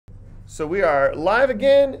So we are live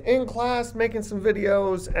again in class, making some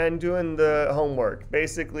videos and doing the homework,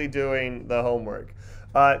 basically doing the homework.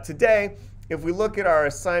 Today, if we look at our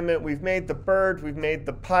assignment, we've made the bird, we've made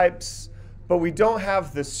the pipes, but we don't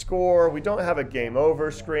have the score, we don't have a game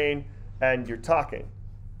over screen, and you're talking.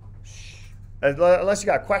 Shh. Unless you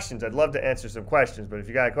got questions, I'd love to answer some questions, but if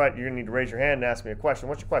you got a question, you're gonna need to raise your hand and ask me a question.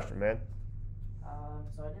 What's your question, man?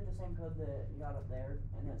 So I did the same code that you got up there,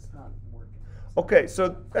 and it's not working. Okay,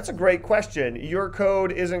 so that's a great question. Your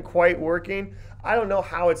code isn't quite working. I don't know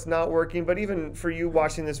how it's not working, but even for you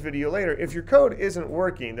watching this video later, if your code isn't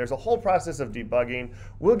working, there's a whole process of debugging.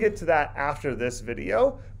 We'll get to that after this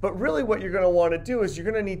video. But really what you're going to want to do is you're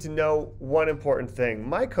going to need to know one important thing.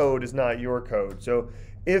 My code is not your code. So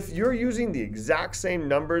if you're using the exact same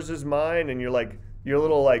numbers as mine and your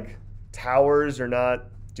little like towers are not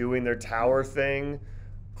doing their tower thing,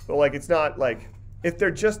 but like it's not like, if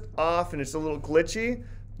they're just off and it's a little glitchy,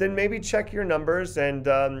 then maybe check your numbers and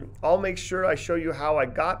I'll make sure I show you how I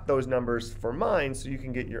got those numbers for mine so you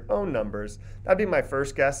can get your own numbers. That'd be my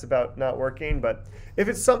first guess about not working, but if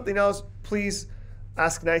it's something else, please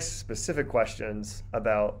ask nice specific questions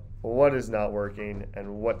about what is not working and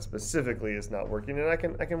what specifically is not working, and I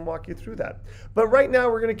can walk you through that. But right now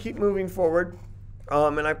we're gonna keep moving forward,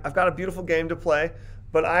 and I've got a beautiful game to play.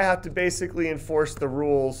 But I have to basically enforce the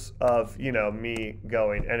rules of, you know, me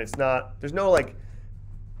going. And it's not, there's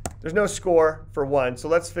no score for one. So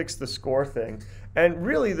let's fix the score thing. And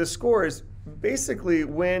really the score is basically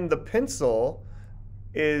when the pencil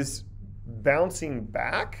is bouncing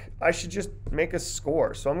back, I should just make a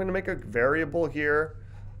score. So I'm going to make a variable here,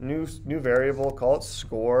 new variable, call it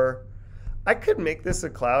score. I could make this a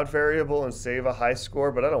cloud variable and save a high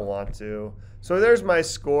score, but I don't want to. So there's my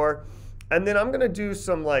score. And then I'm going to do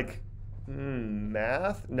some like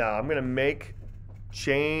math. No, I'm going to make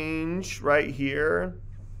change right here,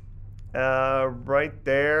 right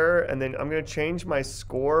there. And then I'm going to change my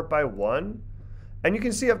score by 1. And you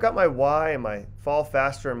can see I've got my Y and my fall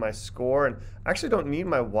faster and my score. And I actually don't need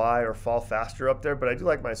my Y or fall faster up there, but I do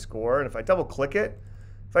like my score. And if I double click it,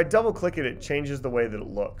 it changes the way that it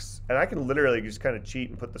looks. And I can literally just kind of cheat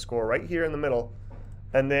and put the score right here in the middle.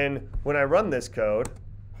 And then when I run this code,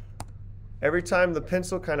 every time the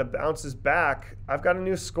pencil kind of bounces back, I've got a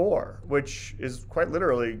new score, which is quite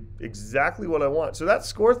literally exactly what I want. So that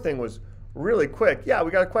score thing was really quick. Yeah, we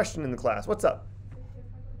got a question in the class. What's up?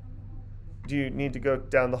 Do you need to go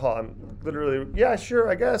down the hall? I'm literally, yeah, sure,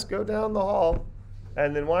 I guess. Go down the hall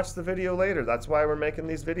and then watch the video later. That's why we're making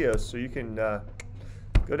these videos, so you can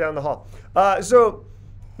go down the hall. So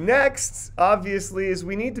next, obviously, is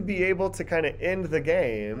we need to be able to kind of end the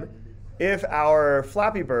game if our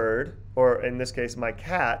FlappyBIRD, or in this case my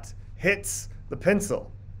cat, hits the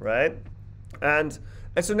pencil, right? And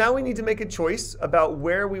so now we need to make a choice about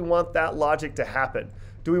where we want that logic to happen.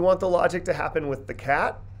 Do we want the logic to happen with the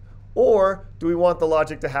cat, or do we want the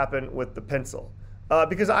logic to happen with the pencil?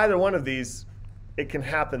 Because either one of these, it can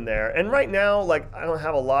happen there. And right now, like, I don't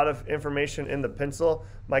have a lot of information in the pencil.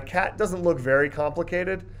 My cat doesn't look very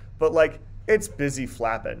complicated, but like, it's busy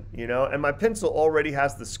flapping, you know? And my pencil already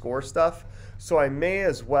has the score stuff, so I may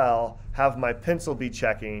as well have my pencil be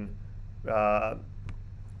checking. I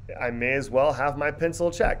may as well have my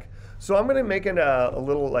pencil check. So I'm gonna make a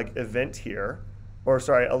little like event here, or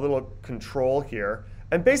sorry, a little control here.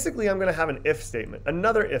 And basically I'm gonna have an if statement,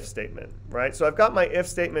 another if statement, right? So I've got my if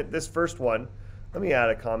statement, this first one. Let me add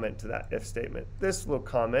a comment to that if statement. This little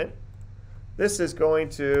comment, this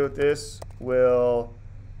will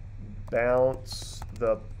bounce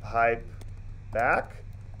the pipe back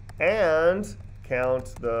and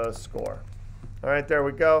count the score. All right, there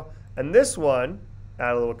we go. And this one,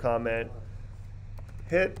 add a little comment,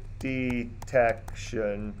 hit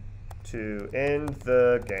detection to end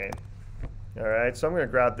the game. All right, so I'm gonna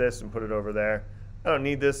grab this and put it over there. I don't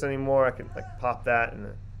need this anymore. I can like pop that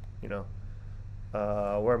and, you know,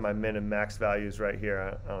 where are my min and max values right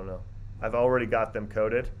here? I don't know. I've already got them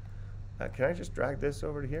coded. Can I just drag this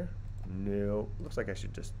over to here? No, looks like I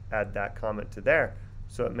should just add that comment to there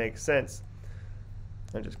so it makes sense.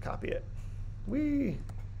 And just copy it.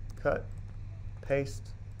 Cut, paste,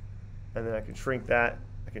 and then I can shrink that.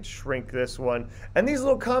 I can shrink this one. And these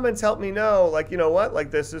little comments help me know, like, you know what,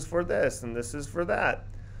 like this is for this and this is for that,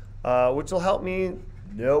 which will help me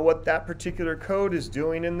know what that particular code is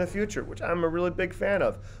doing in the future, which I'm a really big fan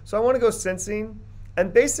of. So I want to go sensing,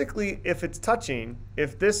 and basically if it's touching,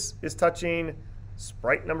 if this is touching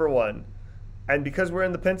sprite number 1, and because we're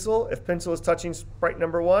in the pencil, if pencil is touching sprite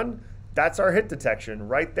number 1, that's our hit detection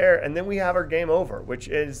right there, and then we have our game over, which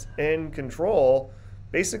is in control,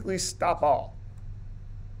 basically stop all.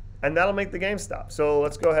 And that'll make the game stop. So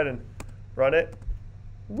let's go ahead and Run it.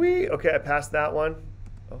 Whee! Okay, I passed that one.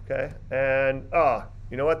 Okay, and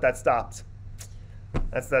you know what? That stopped.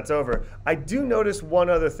 That's over. I do notice one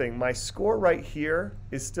other thing. My score right here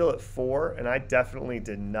is still at 4, and I definitely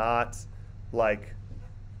did not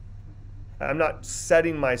I'm not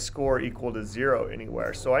setting my score equal to 0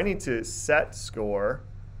 anywhere. So I need to set score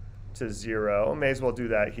to 0. May as well do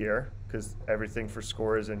that here because everything for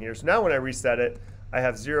score is in here. So now when I reset it, I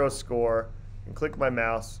have 0 score, and click my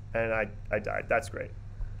mouse, and I died. That's great.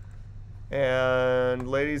 And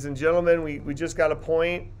ladies and gentlemen, we just got a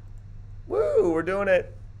point. Woo, we're doing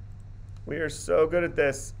it. We are so good at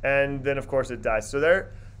this. And then, of course, it dies. So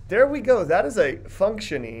there we go. That is a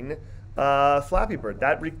functioning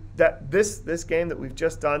FlappyBird. This game that we've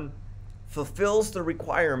just done fulfills the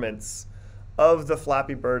requirements of the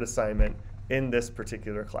FlappyBird assignment in this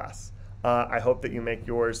particular class. I hope that you make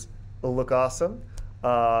yours look awesome.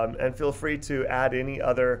 And feel free to add any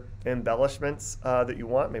other embellishments that you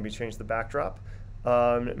want. Maybe change the backdrop.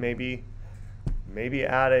 Maybe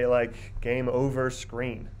add a game over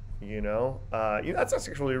screen. That's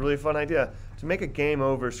actually a really fun idea. To make a game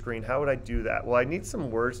over screen, how would I do that? Well, I need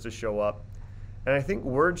some words to show up. And I think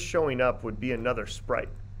words showing up would be another sprite.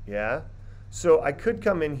 Yeah? So I could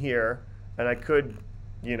come in here and I could,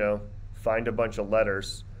 find a bunch of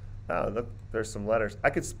letters. Oh, look, there's some letters.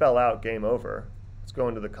 I could spell out game over. Let's go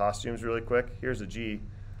into the costumes really quick. Here's a G.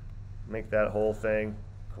 Make that whole thing.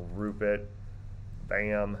 Group it.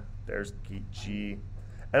 Bam. There's G.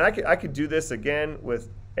 And I could do this again with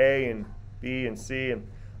A and B and C. And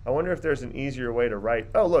I wonder if there's an easier way to write.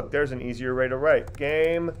 Oh, look, there's an easier way to write.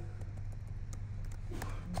 Game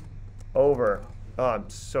over. Oh, I'm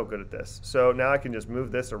so good at this. So now I can just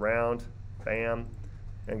move this around. Bam.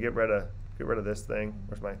 And get rid of this thing.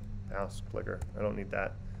 Where's my mouse clicker? I don't need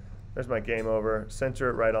that. There's my game over. Center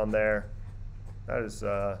it right on there. That's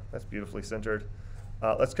beautifully centered.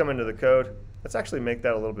 Let's come into the code. Let's actually make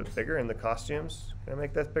that a little bit bigger in the costumes. Can I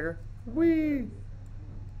make that bigger? Whee!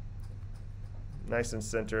 Nice and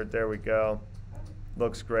centered. There we go.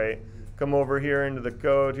 Looks great. Come over here into the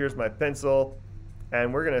code. Here's my pencil.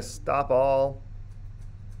 And we're going to stop all.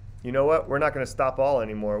 You know what? We're not going to stop all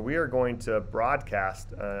anymore. We are going to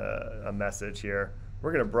broadcast a message here.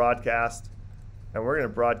 We're going to broadcast. And we're going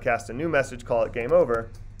to broadcast a new message, call it game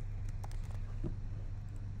over.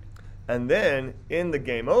 And then in the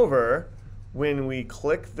game over, when we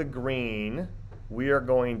click the green, we are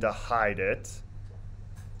going to hide it.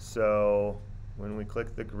 So when we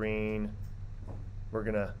click the green, we're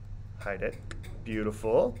going to hide it.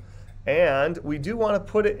 Beautiful. And we do want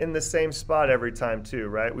to put it in the same spot every time too,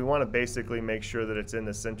 right? We want to basically make sure that it's in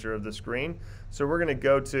the center of the screen. So we're going to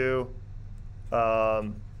go to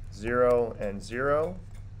 0 and 0.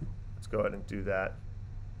 Let's go ahead and do that.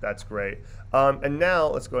 That's great. And now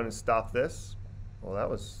let's go ahead and stop this. Well,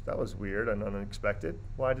 that was weird and unexpected.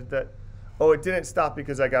 Why did that? Oh, it didn't stop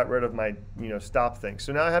because I got rid of my stop thing.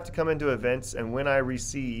 So now I have to come into events, and when I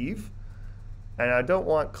receive, and I don't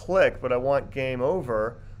want click, but I want game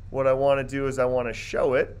over, what I want to do is I want to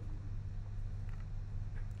show it.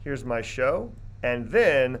 Here's my show. And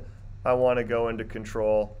then I want to go into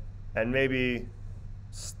control and maybe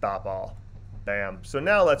stop all. Bam. So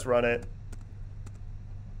now let's run it.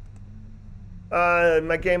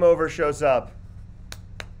 My game over shows up.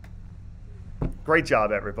 Great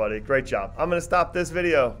job, everybody. Great job. I'm going to stop this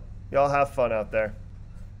video. Y'all have fun out there.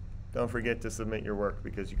 Don't forget to submit your work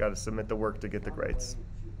because you got to submit the work to get the grades.